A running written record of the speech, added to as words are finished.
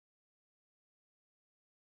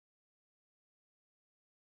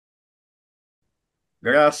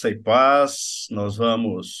Graça e paz, nós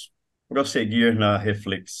vamos prosseguir na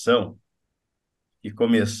reflexão que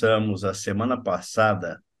começamos a semana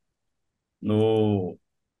passada no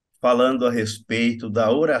falando a respeito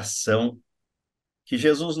da oração que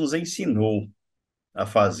Jesus nos ensinou a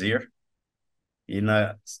fazer e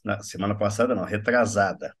na semana passada, não,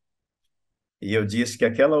 retrasada. E eu disse que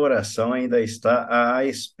aquela oração ainda está à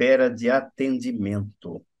espera de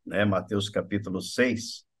atendimento, né? Mateus capítulo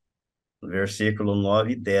 6, versículo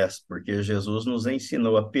 9 e 10, porque Jesus nos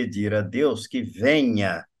ensinou a pedir a Deus que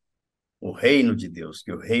venha o reino de Deus,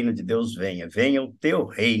 que o reino de Deus venha, venha o teu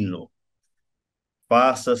reino,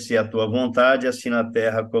 faça-se a tua vontade, assim na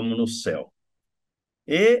terra como no céu.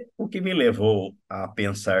 E o que me levou a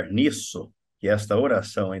pensar nisso, que esta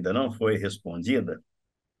oração ainda não foi respondida,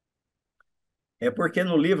 é porque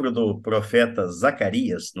no livro do profeta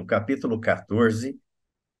Zacarias, no capítulo 14,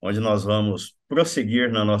 onde nós vamos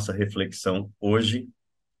prosseguir na nossa reflexão hoje,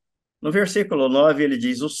 no versículo 9 ele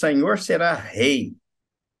diz: O Senhor será rei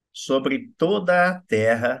sobre toda a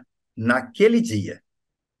terra naquele dia.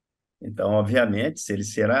 Então, obviamente, se ele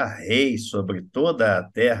será rei sobre toda a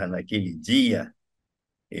terra naquele dia,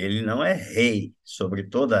 ele não é rei sobre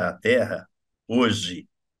toda a terra hoje.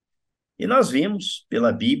 E nós vimos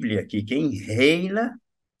pela Bíblia que quem reina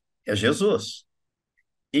é Jesus.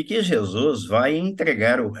 E que Jesus vai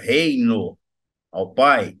entregar o reino ao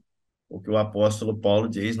Pai, o que o apóstolo Paulo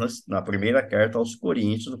diz na primeira carta aos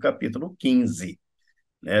Coríntios, no capítulo 15,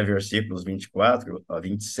 né, versículos 24 a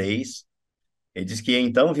 26. Ele diz que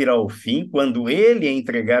então virá o fim quando ele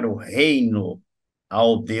entregar o reino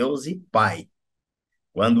ao Deus e Pai,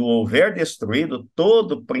 quando houver destruído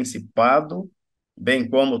todo principado, bem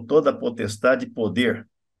como toda potestade e poder,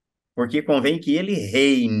 porque convém que ele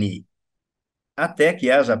reine, até que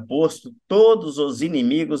haja posto todos os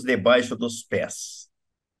inimigos debaixo dos pés.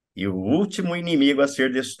 E o último inimigo a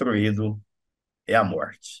ser destruído é a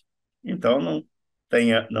morte. Então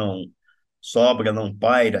não sobra, não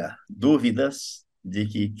paira dúvidas de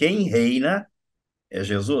que quem reina é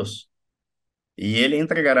Jesus. E ele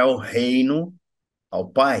entregará o reino ao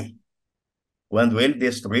Pai, quando ele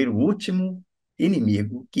destruir o último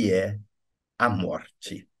inimigo, que é a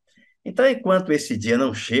morte. Então, enquanto esse dia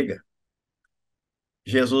não chega,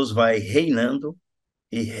 Jesus vai reinando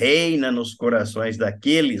e reina nos corações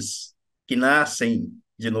daqueles que nascem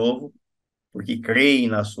de novo, porque creem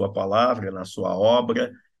na sua palavra, na sua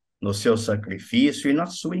obra, no seu sacrifício e na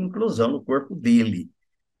sua inclusão no corpo dele.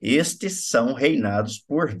 Estes são reinados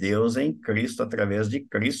por Deus em Cristo, através de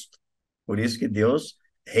Cristo. Por isso que Deus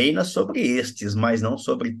reina sobre estes, mas não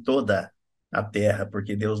sobre toda a terra,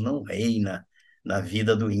 porque Deus não reina na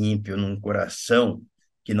vida do ímpio, num coração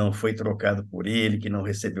que não foi trocado por ele, que não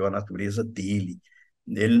recebeu a natureza dele.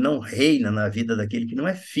 Ele não reina na vida daquele que não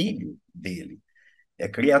é filho dele. É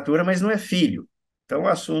criatura, mas não é filho. Então o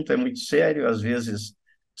assunto é muito sério, às vezes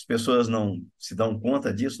as pessoas não se dão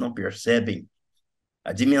conta disso, não percebem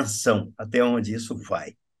a dimensão até onde isso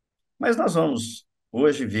vai. Mas nós vamos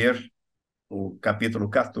hoje ver o capítulo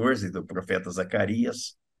 14 do profeta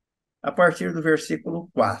Zacarias, a partir do versículo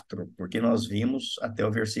 4, porque nós vimos até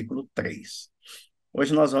o versículo 3.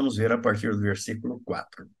 Hoje nós vamos ver a partir do versículo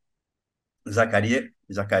 4.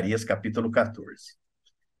 Zacarias capítulo 14.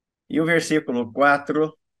 E o versículo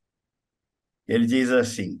 4, ele diz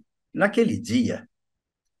assim: Naquele dia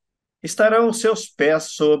estarão os seus pés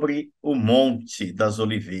sobre o monte das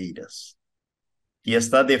oliveiras, que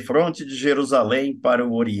está defronte de Jerusalém para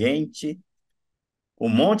o oriente. O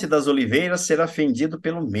monte das oliveiras será fendido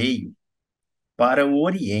pelo meio, para o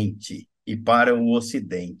oriente e para o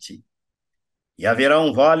ocidente. E haverá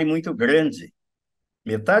um vale muito grande.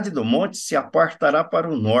 Metade do monte se apartará para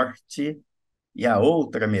o norte e a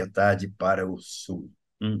outra metade para o sul.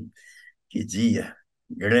 Que dia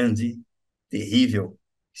grande, terrível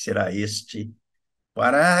será este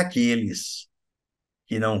para aqueles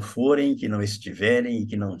que não forem, que não estiverem e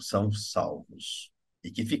que não são salvos, e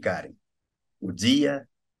que ficarem. O dia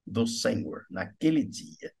do Senhor, naquele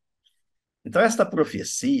dia. Então, esta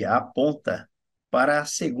profecia aponta para a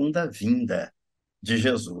segunda vinda de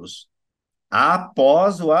Jesus,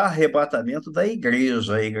 após o arrebatamento da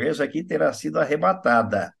igreja. A igreja aqui terá sido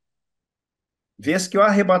arrebatada. Vês que o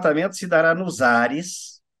arrebatamento se dará nos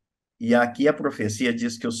ares, e aqui a profecia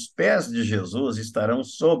diz que os pés de Jesus estarão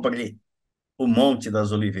sobre o Monte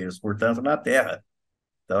das Oliveiras, portanto, na terra.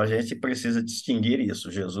 Então, a gente precisa distinguir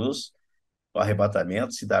isso. Jesus, o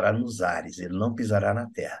arrebatamento se dará nos ares, ele não pisará na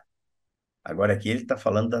terra. Agora, aqui ele está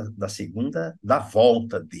falando da segunda, da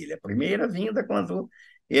volta dele. A primeira vinda, quando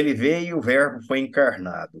ele veio e o Verbo foi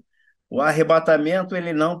encarnado. O arrebatamento,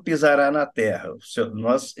 ele não pisará na terra.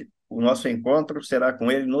 o nosso encontro será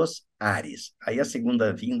com ele nos ares. Aí a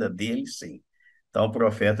segunda vinda dele, sim. Então o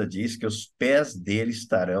profeta diz que os pés dele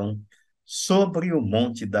estarão sobre o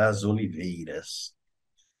Monte das Oliveiras.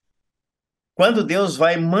 Quando Deus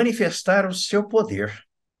vai manifestar o seu poder,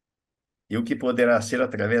 e o que poderá ser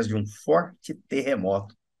através de um forte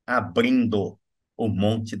terremoto, abrindo o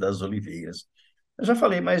Monte das Oliveiras. Eu já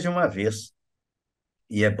falei mais de uma vez,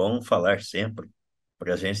 e é bom falar sempre,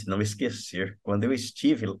 para a gente não esquecer. Quando eu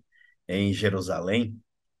estive em Jerusalém,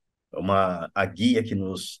 a guia que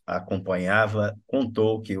nos acompanhava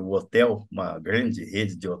contou que o hotel, uma grande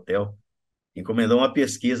rede de hotel, encomendou uma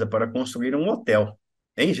pesquisa para construir um hotel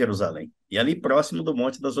em Jerusalém, e ali próximo do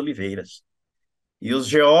Monte das Oliveiras. E os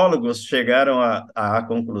geólogos chegaram à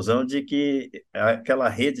conclusão de que aquela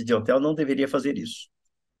rede de hotel não deveria fazer isso,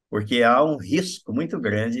 porque há um risco muito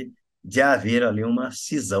grande de haver ali uma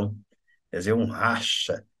cisão, quer dizer, um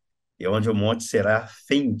racha, e onde o monte será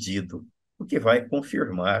fendido, o que vai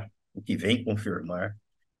confirmar, o que vem confirmar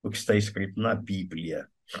o que está escrito na Bíblia.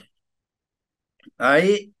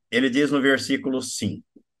 Aí ele diz no versículo 5: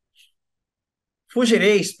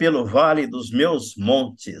 Fugireis pelo vale dos meus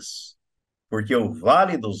montes, porque o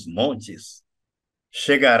vale dos montes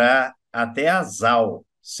chegará até Azal.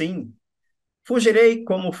 Sim, fugirei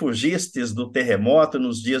como fugistes do terremoto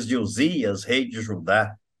nos dias de Uzias, rei de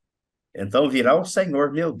Judá. Então virá o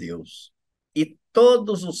Senhor meu Deus, e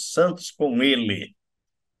todos os santos com ele.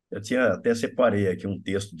 Eu tinha até separei aqui um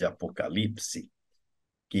texto de Apocalipse,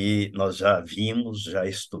 que nós já vimos, já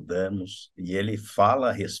estudamos, e ele fala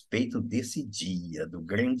a respeito desse dia, do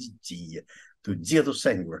grande dia, do dia do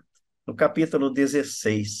Senhor. No capítulo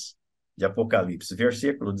 16 de Apocalipse,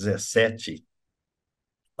 versículo 17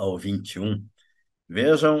 ao 21,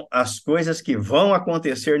 vejam as coisas que vão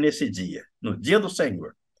acontecer nesse dia, no dia do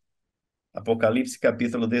Senhor. Apocalipse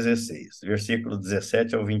capítulo 16, versículo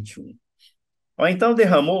 17 ao 21. Então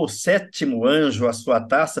derramou o sétimo anjo a sua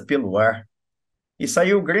taça pelo ar, e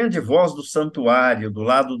saiu grande voz do santuário, do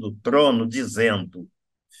lado do trono, dizendo: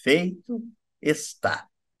 Feito está.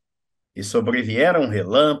 E sobrevieram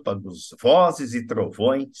relâmpagos, vozes e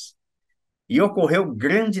trovões, e ocorreu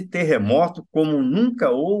grande terremoto, como nunca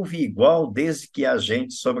houve igual desde que há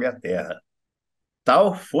gente sobre a terra.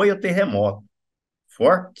 Tal foi o terremoto,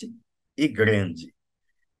 forte e grande.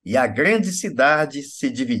 E a grande cidade se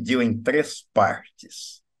dividiu em 3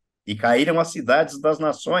 partes, e caíram as cidades das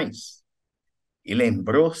nações. E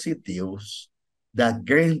lembrou-se Deus da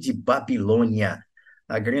grande Babilônia,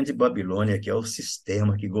 a grande Babilônia, que é o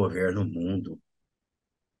sistema que governa o mundo,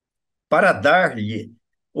 para dar-lhe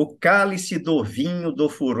o cálice do vinho do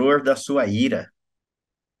furor da sua ira.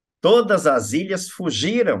 Todas as ilhas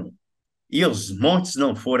fugiram, e os montes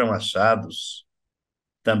não foram achados.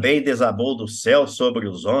 Também desabou do céu sobre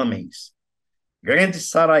os homens grande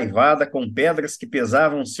saraivada com pedras que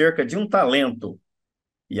pesavam cerca de 1 talento.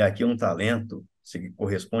 E aqui 1 talento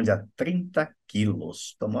corresponde a 30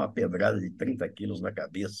 quilos. Tomou uma pedrada de 30 quilos na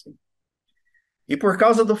cabeça. E por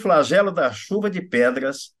causa do flagelo da chuva de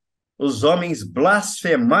pedras, os homens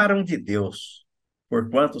blasfemaram de Deus,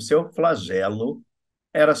 porquanto o seu flagelo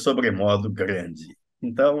era sobremodo grande.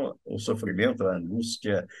 Então, o sofrimento, a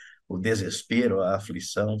angústia, o desespero, a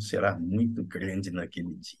aflição será muito grande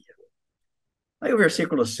naquele dia. Aí o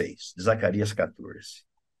versículo 6 de Zacarias 14.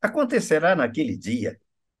 Acontecerá naquele dia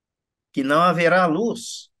que não haverá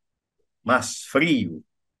luz, mas frio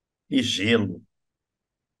e gelo.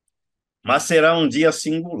 Mas será um dia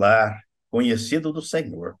singular, conhecido do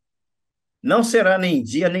Senhor. Não será nem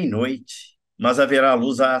dia nem noite, mas haverá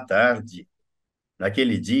luz à tarde.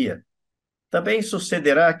 Naquele dia, também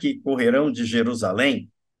sucederá que correrão de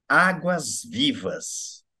Jerusalém águas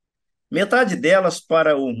vivas, metade delas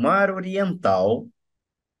para o mar oriental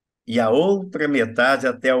e a outra metade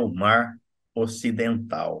até o mar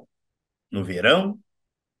ocidental, no verão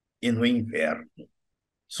e no inverno.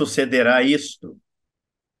 Sucederá isto.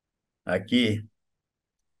 Aqui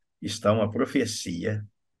está uma profecia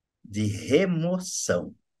de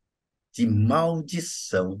remoção, de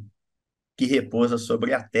maldição que repousa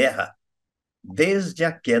sobre a terra desde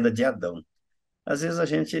a queda de Adão. Às vezes a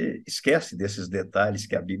gente esquece desses detalhes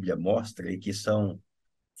que a Bíblia mostra e que são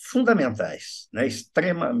fundamentais, né?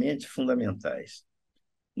 Extremamente fundamentais.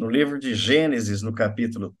 No livro de Gênesis, no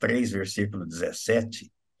capítulo 3, versículo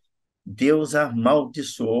 17, Deus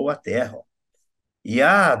amaldiçoou a terra. E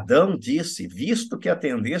a Adão disse: Visto que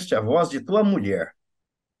atendeste à voz de tua mulher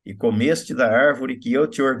e comeste da árvore que eu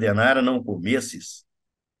te ordenara não comesses,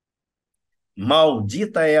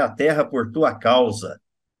 maldita é a terra por tua causa.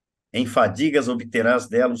 Em fadigas obterás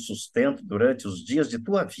dela o sustento durante os dias de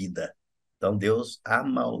tua vida. Então Deus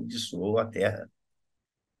amaldiçoou a terra.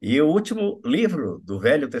 E o último livro do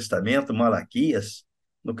Velho Testamento, Malaquias,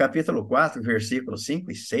 no capítulo 4, versículos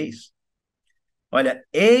 5 e 6, olha,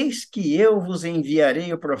 eis que eu vos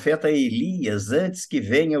enviarei o profeta Elias antes que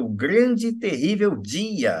venha o grande e terrível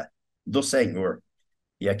dia do Senhor.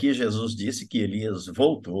 E aqui Jesus disse que Elias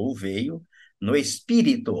voltou, veio no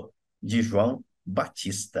espírito de João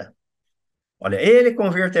Batista. Olha, ele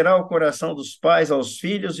converterá o coração dos pais aos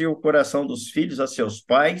filhos e o coração dos filhos a seus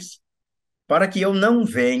pais, para que eu não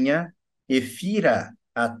venha e fira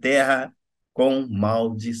a terra com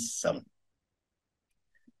maldição.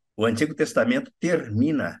 O Antigo Testamento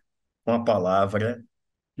termina com a palavra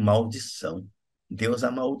maldição. Deus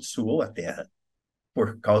amaldiçoou a terra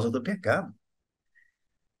por causa do pecado,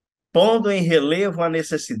 pondo em relevo a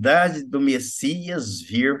necessidade do Messias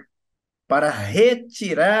vir para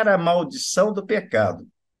retirar a maldição do pecado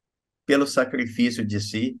pelo sacrifício de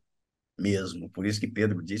si mesmo. Por isso que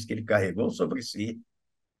Pedro diz que ele carregou sobre si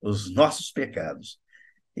os nossos pecados.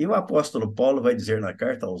 E o apóstolo Paulo vai dizer na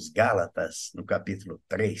carta aos Gálatas, no capítulo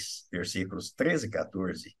 3, versículos 13 e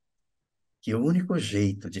 14, que o único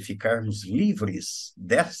jeito de ficarmos livres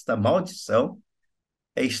desta maldição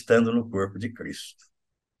é estando no corpo de Cristo.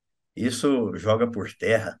 Isso joga por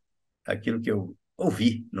terra aquilo que eu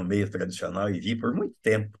ouvi no meio tradicional e vi por muito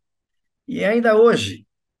tempo. E ainda hoje,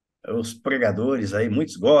 os pregadores aí,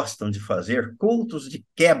 muitos gostam de fazer cultos de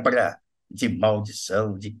quebra de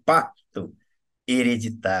maldição, de pacto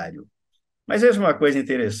hereditário. Mas veja uma coisa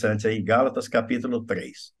interessante aí, Gálatas capítulo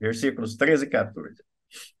 3, versículos 13 e 14.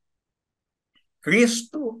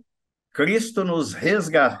 Cristo, Cristo nos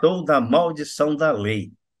resgatou da maldição da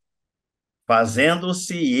lei,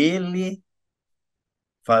 fazendo-se ele,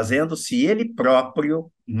 fazendo-se ele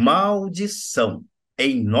próprio maldição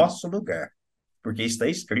em nosso lugar, porque está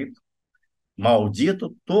escrito: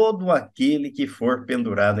 maldito todo aquele que for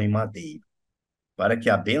pendurado em madeiro, para que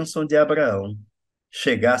a bênção de Abraão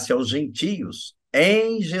chegasse aos gentios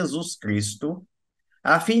em Jesus Cristo,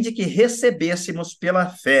 a fim de que recebêssemos pela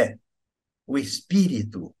fé o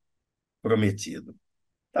Espírito prometido.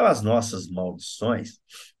 Então, as nossas maldições,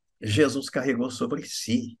 Jesus carregou sobre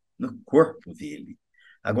si, no corpo dele.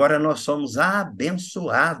 Agora nós somos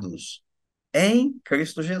abençoados em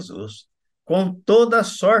Cristo Jesus, com toda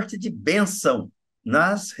sorte de bênção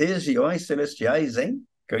nas regiões celestiais em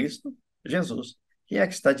Cristo Jesus. Quem é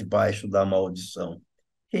que está debaixo da maldição?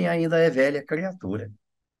 Quem ainda é velha criatura.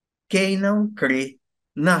 Quem não crê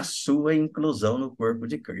na sua inclusão no corpo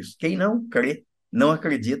de Cristo. Quem não crê, não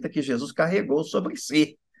acredita que Jesus carregou sobre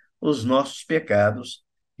si os nossos pecados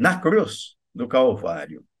na cruz do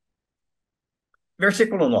Calvário.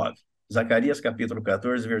 Versículo 9. Zacarias capítulo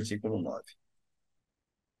 14, versículo 9.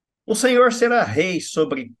 O Senhor será rei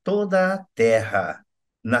sobre toda a terra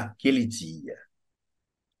naquele dia.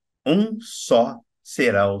 Um só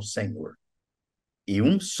será o Senhor, e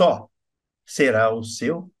um só será o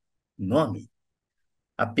seu nome.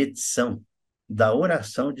 A petição da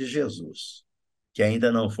oração de Jesus, que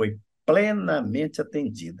ainda não foi plenamente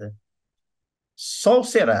atendida, só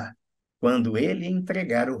será quando ele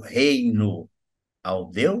entregar o reino ao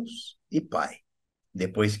Deus e Pai,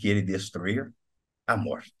 depois que ele destruir a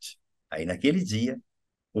morte. Aí naquele dia,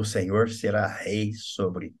 o Senhor será rei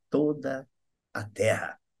sobre toda a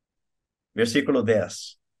terra. Versículo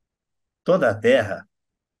 10. Toda a terra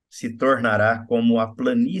se tornará como a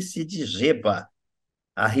planície de Geba,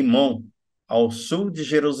 a Rimon, ao sul de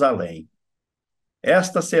Jerusalém.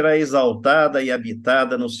 Esta será exaltada e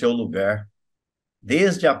habitada no seu lugar,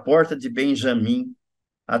 desde a porta de Benjamim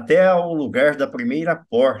até ao lugar da primeira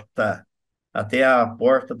porta, até a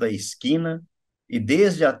porta da esquina, e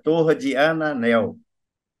desde a torre de Ananel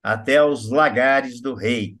até aos lagares do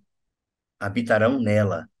rei. Habitarão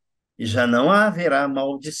nela, e já não haverá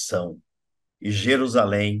maldição, e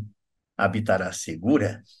Jerusalém habitará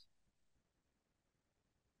segura.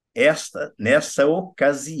 Nessa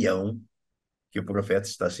ocasião que o profeta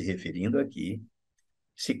está se referindo aqui,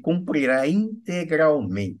 se cumprirá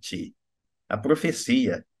integralmente a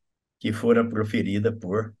profecia que fora proferida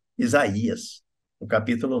por Isaías, no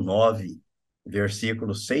capítulo 9,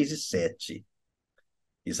 versículos 6 e 7.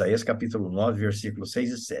 Isaías capítulo 9, versículos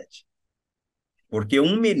 6 e 7. Porque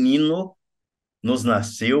um menino nos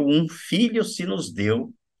nasceu, um filho se nos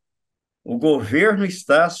deu, o governo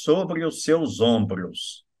está sobre os seus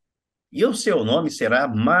ombros, e o seu nome será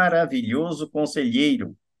Maravilhoso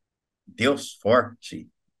Conselheiro, Deus Forte,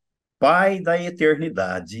 Pai da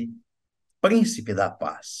Eternidade, Príncipe da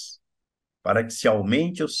Paz, para que se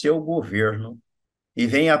aumente o seu governo e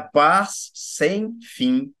venha paz sem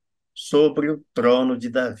fim sobre o trono de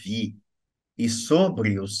Davi e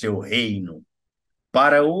sobre o seu reino,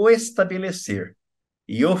 para o estabelecer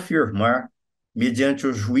e o firmar mediante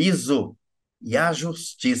o juízo e a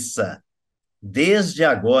justiça, desde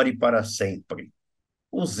agora e para sempre.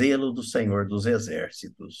 O zelo do Senhor dos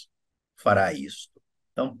Exércitos fará isto.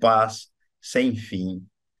 Então, paz sem fim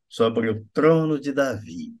sobre o trono de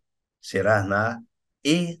Davi será na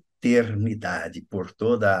eternidade, por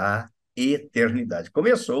toda a eternidade.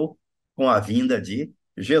 Começou com a vinda de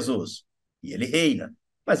Jesus, e ele reina,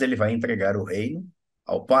 mas ele vai entregar o reino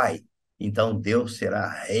ao Pai. Então, Deus será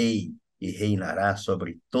rei e reinará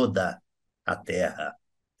sobre toda a terra.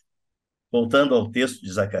 Voltando ao texto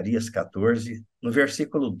de Zacarias 14, no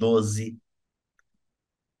versículo 12,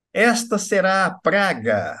 esta será a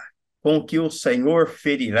praga com que o Senhor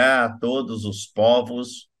ferirá a todos os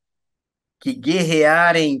povos que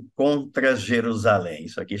guerrearem contra Jerusalém.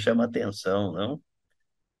 Isso aqui chama atenção, não? O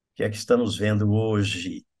que é que estamos vendo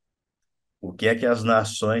hoje? O que é que as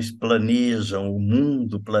nações planejam, o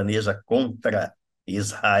mundo planeja contra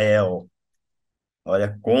Israel?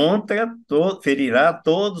 Olha, ferirá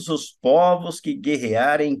todos os povos que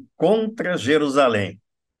guerrearem contra Jerusalém.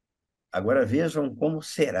 Agora vejam como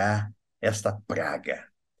será esta praga.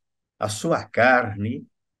 A sua carne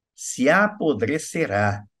se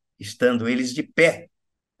apodrecerá, estando eles de pé.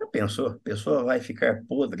 Já pensou? A pessoa vai ficar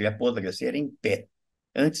podre, apodrecer em pé,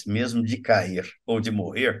 antes mesmo de cair ou de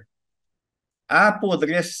morrer.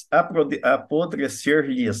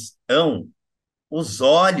 Apodrecer-lhes-ão os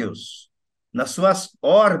olhos nas suas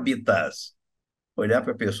órbitas. Olhar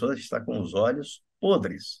para a pessoa que está com os olhos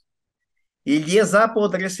podres. E lhes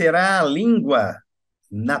apodrecerá a língua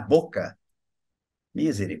na boca.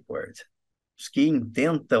 Misericórdia. Os que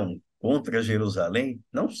intentam contra Jerusalém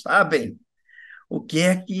não sabem o que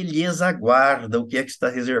é que lhes aguarda, o que é que está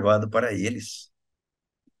reservado para eles.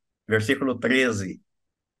 Versículo 13.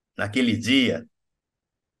 Naquele dia,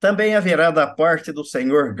 também haverá da parte do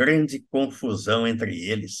Senhor grande confusão entre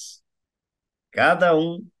eles. Cada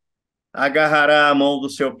um agarrará a mão do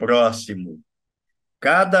seu próximo.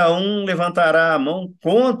 Cada um levantará a mão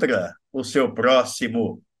contra o seu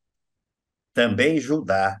próximo. Também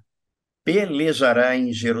Judá pelejará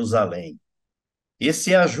em Jerusalém. E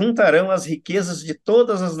se ajuntarão as riquezas de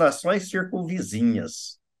todas as nações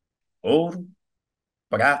circunvizinhas: ouro,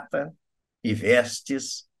 prata e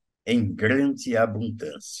vestes em grande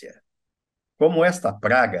abundância. Como esta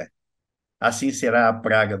praga, assim será a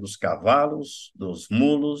praga dos cavalos, dos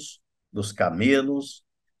mulos, dos camelos,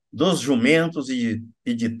 dos jumentos e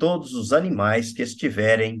de todos os animais que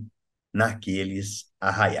estiverem naqueles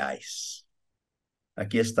arraiais.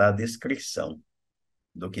 Aqui está a descrição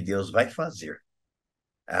do que Deus vai fazer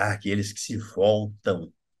àqueles que se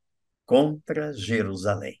voltam contra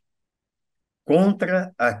Jerusalém,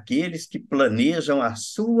 contra aqueles que planejam a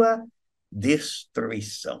sua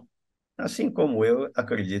destruição. Assim como eu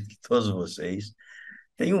acredito que todos vocês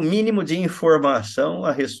têm um mínimo de informação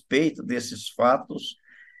a respeito desses fatos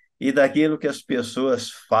e daquilo que as pessoas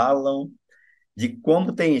falam, de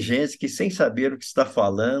como tem gente que, sem saber o que está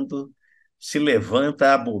falando, se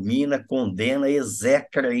levanta, abomina, condena,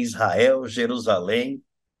 execra Israel, Jerusalém,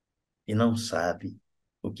 e não sabe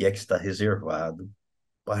o que é que está reservado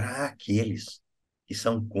para aqueles que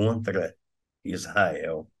são contra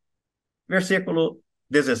Israel. Versículo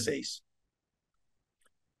 16.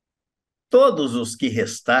 Todos os que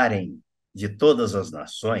restarem de todas as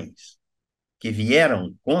nações que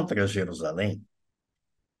vieram contra Jerusalém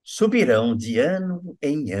subirão de ano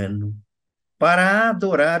em ano para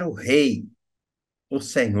adorar o Rei, o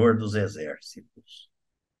Senhor dos Exércitos,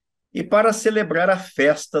 e para celebrar a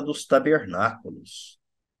festa dos tabernáculos.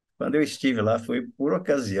 Quando eu estive lá, foi por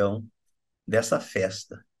ocasião dessa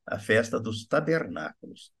festa, a festa dos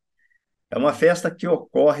tabernáculos. É uma festa que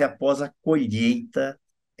ocorre após a colheita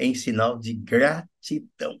em sinal de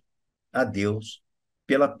gratidão a Deus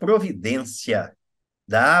pela providência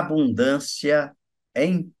da abundância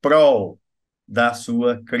em prol da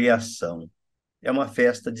sua criação. É uma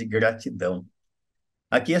festa de gratidão.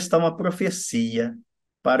 Aqui está uma profecia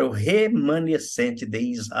para o remanescente de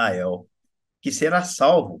Israel, que será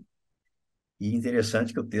salvo. E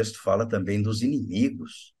interessante que o texto fala também dos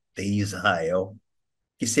inimigos de Israel,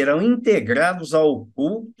 que serão integrados ao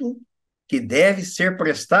culto que deve ser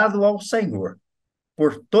prestado ao Senhor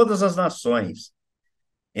por todas as nações,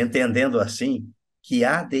 entendendo assim que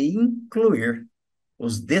há de incluir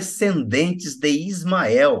os descendentes de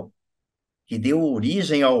Ismael, que deu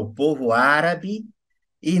origem ao povo árabe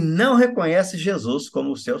e não reconhece Jesus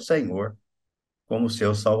como seu Senhor, como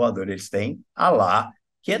seu Salvador. Eles têm Alá,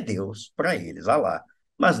 que é Deus para eles, Alá,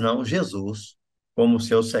 mas não Jesus como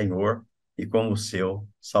seu Senhor e como seu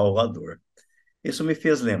Salvador. Isso me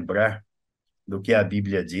fez lembrar do que a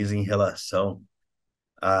Bíblia diz em relação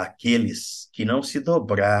Aqueles que não se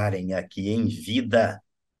dobrarem aqui em vida,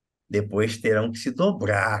 depois terão que se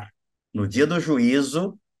dobrar no dia do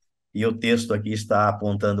juízo, e o texto aqui está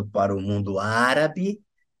apontando para o mundo árabe,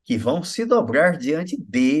 que vão se dobrar diante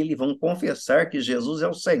dele, vão confessar que Jesus é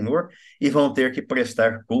o Senhor e vão ter que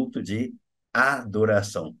prestar culto de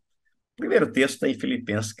adoração. O primeiro texto está em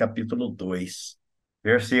Filipenses capítulo 2,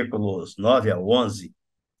 versículos 9 a 11.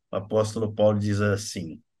 O apóstolo Paulo diz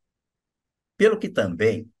assim: pelo que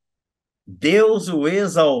também Deus o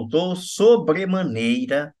exaltou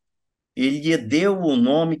sobremaneira e lhe deu o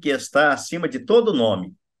nome que está acima de todo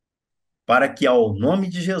nome, para que ao nome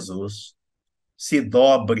de Jesus se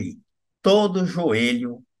dobre todo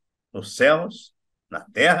joelho nos céus, na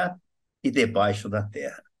terra e debaixo da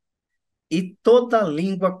terra. E toda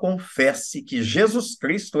língua confesse que Jesus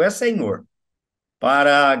Cristo é Senhor,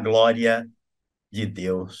 para a glória de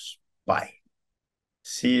Deus Pai.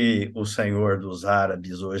 Se o Senhor dos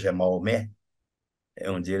árabes hoje é Maomé,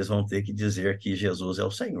 um dia eles vão ter que dizer que Jesus é o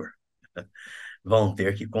Senhor. Vão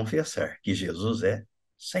ter que confessar que Jesus é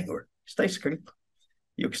Senhor. Está escrito.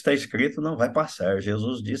 E o que está escrito não vai passar.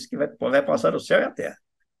 Jesus disse que vai passar o céu e a terra.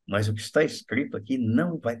 Mas o que está escrito aqui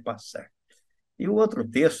não vai passar. E o outro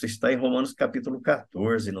texto está em Romanos capítulo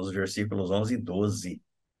 14, nos versículos 11 e 12.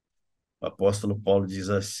 O apóstolo Paulo diz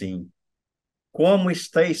assim: como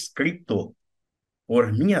está escrito,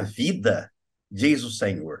 por minha vida, diz o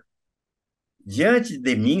Senhor, diante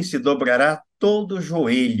de mim se dobrará todo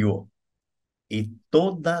joelho e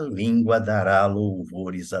toda língua dará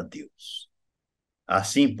louvores a Deus.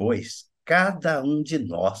 Assim, pois, cada um de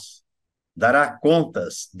nós dará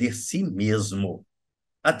contas de si mesmo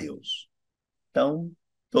a Deus. Então,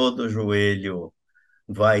 todo joelho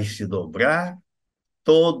vai se dobrar,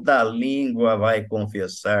 toda língua vai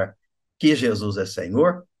confessar que Jesus é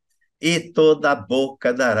Senhor, e toda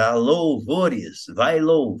boca dará louvores, vai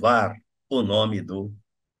louvar o nome do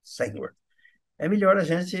Senhor. É melhor a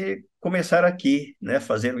gente começar aqui, né?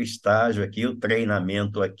 Fazer o estágio aqui, o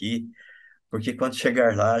treinamento aqui, porque quando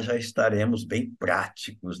chegar lá já estaremos bem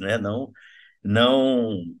práticos, né?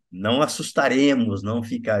 Não assustaremos, não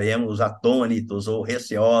ficaremos atônitos ou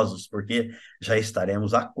receosos, porque já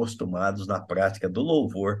estaremos acostumados na prática do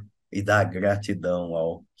louvor e da gratidão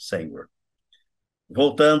ao Senhor.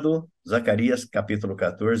 Voltando, Zacarias capítulo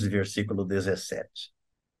 14, versículo 17.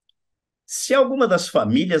 Se alguma das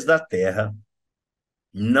famílias da terra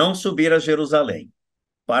não subir a Jerusalém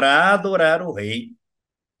para adorar o rei,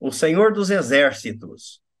 o Senhor dos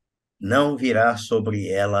exércitos, não virá sobre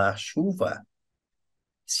ela a chuva.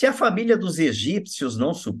 Se a família dos egípcios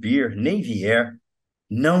não subir, nem vier,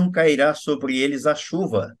 não cairá sobre eles a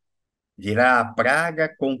chuva. Virá a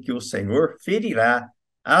praga com que o Senhor ferirá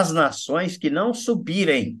as nações que não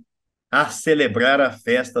subirem a celebrar a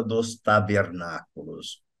festa dos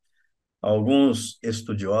tabernáculos. Alguns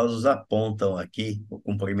estudiosos apontam aqui o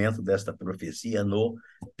cumprimento desta profecia no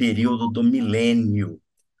período do milênio,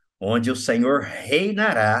 onde o Senhor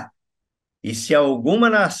reinará, e se alguma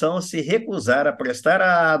nação se recusar a prestar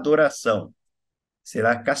a adoração,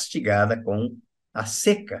 será castigada com a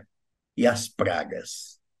seca e as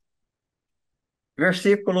pragas.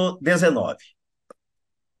 Versículo 19.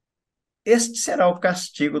 Este será o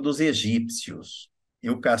castigo dos egípcios e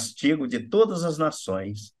o castigo de todas as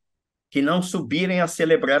nações que não subirem a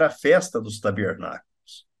celebrar a festa dos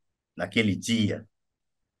tabernáculos. Naquele dia,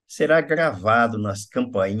 será gravado nas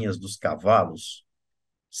campainhas dos cavalos: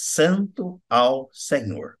 Santo ao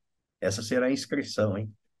Senhor. Essa será a inscrição,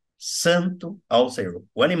 hein? Santo ao Senhor.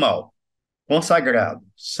 O animal consagrado,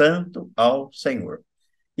 santo ao Senhor.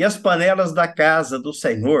 E as panelas da casa do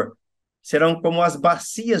Senhor serão como as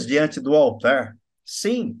bacias diante do altar.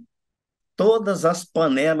 Sim, todas as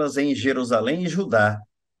panelas em Jerusalém e Judá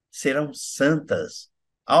serão santas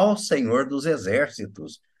ao Senhor dos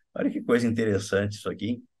exércitos. Olha que coisa interessante isso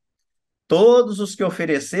aqui. Todos os que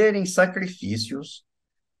oferecerem sacrifícios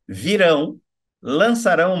virão,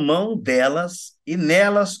 lançarão mão delas e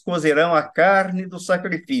nelas cozerão a carne do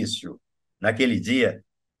sacrifício. Naquele dia,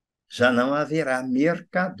 já não haverá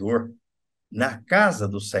mercador na casa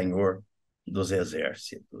do Senhor dos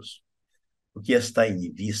exércitos. O que está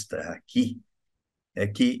em vista aqui é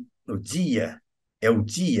que o dia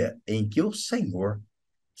em que o Senhor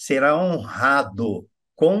será honrado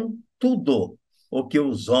com tudo o que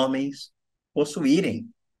os homens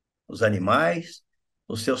possuírem, os animais,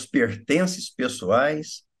 os seus pertences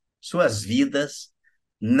pessoais, suas vidas,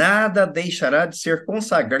 nada deixará de ser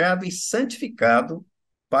consagrado e santificado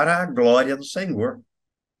para a glória do Senhor,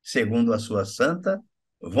 segundo a sua santa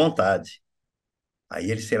vontade. Aí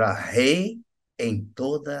ele será rei em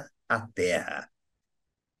toda a terra.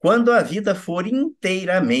 Quando a vida for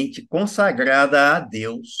inteiramente consagrada a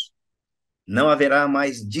Deus, não haverá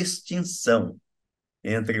mais distinção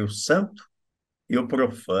entre o santo e o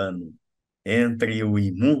profano, entre o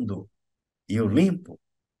imundo e o limpo,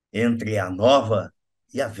 entre a nova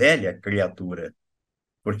e a velha criatura,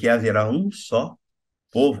 porque haverá um só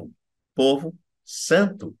povo, povo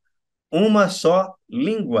santo, uma só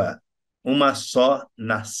língua, uma só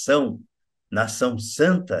nação, nação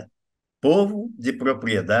santa, povo de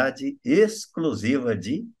propriedade exclusiva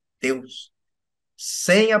de Deus,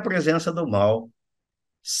 sem a presença do mal,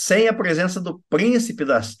 sem a presença do príncipe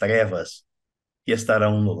das trevas, que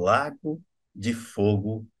estarão no lago de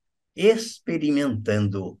fogo,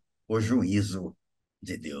 experimentando o juízo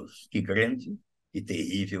de Deus. Que grande e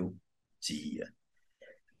terrível dia.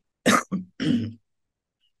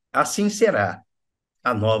 Assim será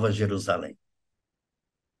a nova Jerusalém,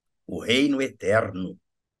 o reino eterno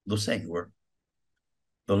do Senhor,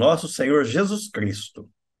 do nosso Senhor Jesus Cristo,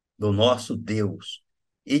 do nosso Deus,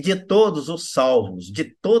 e de todos os salvos, de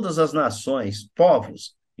todas as nações,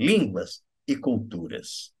 povos, línguas e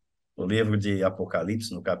culturas. O livro de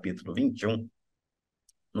Apocalipse, no capítulo 21,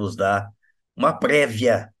 nos dá uma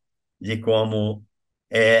prévia de como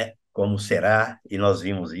é, como será, e nós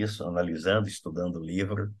vimos isso analisando, estudando o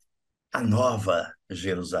livro, a nova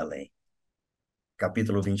Jerusalém.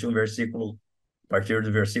 Capítulo 21, a partir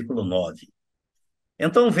do versículo 9.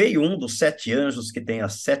 Então veio um dos 7 anjos que tem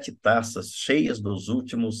as 7 taças cheias dos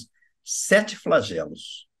últimos 7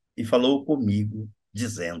 flagelos, e falou comigo,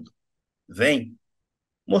 dizendo: Vem,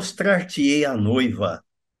 mostrar-te-ei a noiva,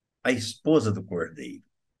 a esposa do Cordeiro.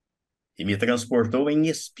 E me transportou em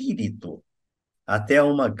espírito até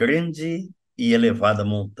uma grande e elevada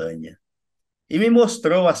montanha, e me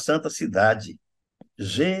mostrou a santa cidade,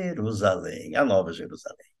 Jerusalém, a nova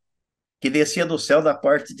Jerusalém, que descia do céu da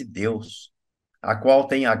parte de Deus, a qual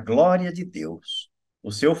tem a glória de Deus.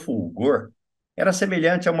 O seu fulgor era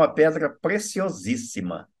semelhante a uma pedra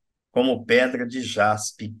preciosíssima, como pedra de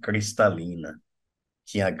jaspe cristalina.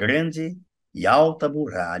 Tinha grande e alta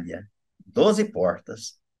muralha, 12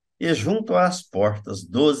 portas, e junto às portas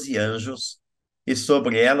 12 anjos, e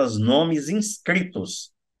sobre elas nomes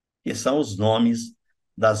inscritos, que são os nomes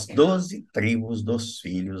das 12 tribos dos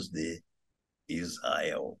filhos de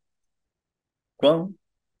Israel. Quão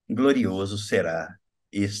glorioso será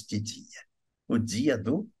este dia, o dia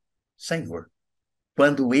do Senhor,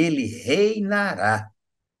 quando ele reinará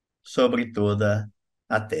sobre toda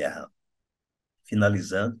a terra.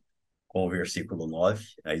 Finalizando com o versículo 9,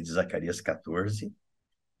 aí de Zacarias 14,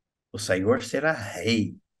 o Senhor será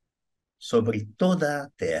rei sobre toda a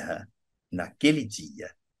terra naquele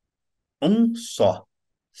dia. Um só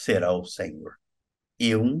será o Senhor,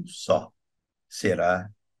 e um só será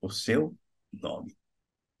o seu nome.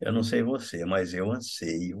 Eu não sei você, mas eu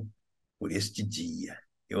anseio por este dia.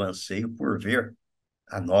 Eu anseio por ver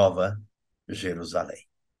a nova Jerusalém.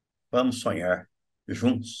 Vamos sonhar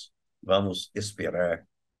juntos, vamos esperar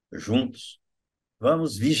juntos,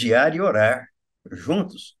 vamos vigiar e orar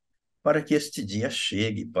juntos para que este dia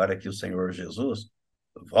chegue, para que o Senhor Jesus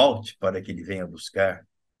volte, para que ele venha buscar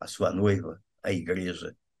a sua noiva, a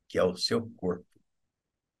igreja, que é o seu corpo.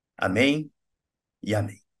 Amém e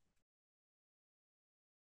amém.